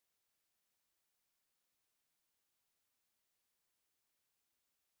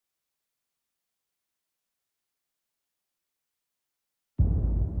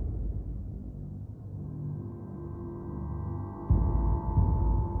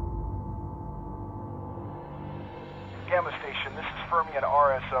Gamma Station, this is Fermion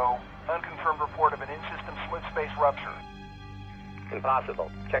RSO. Unconfirmed report of an in-system split space rupture. Impossible.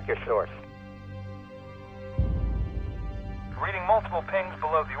 Check your source. Reading multiple pings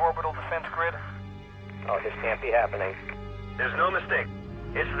below the orbital defense grid. Oh, this can't be happening. There's no mistake.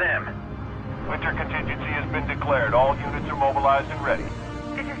 It's them. Winter contingency has been declared. All units are mobilized and ready.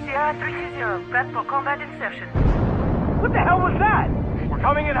 This is Sierra 320. Prep for combat insertion. What the hell was that? We're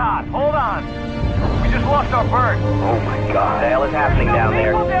coming in hot. Hold on. We just lost our bird. Oh my God. What the hell is happening down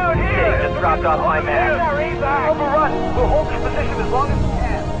there? People down here. Shit, just dropped off my map. Overrun. We'll hold this position as long as we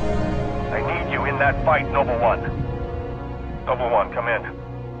can. I need you in that fight, Noble One. Noble One, come in.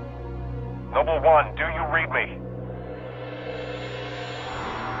 Noble One, do you read me?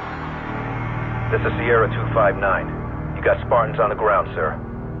 This is Sierra 259. You got Spartans on the ground, sir.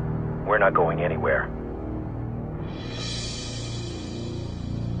 We're not going anywhere.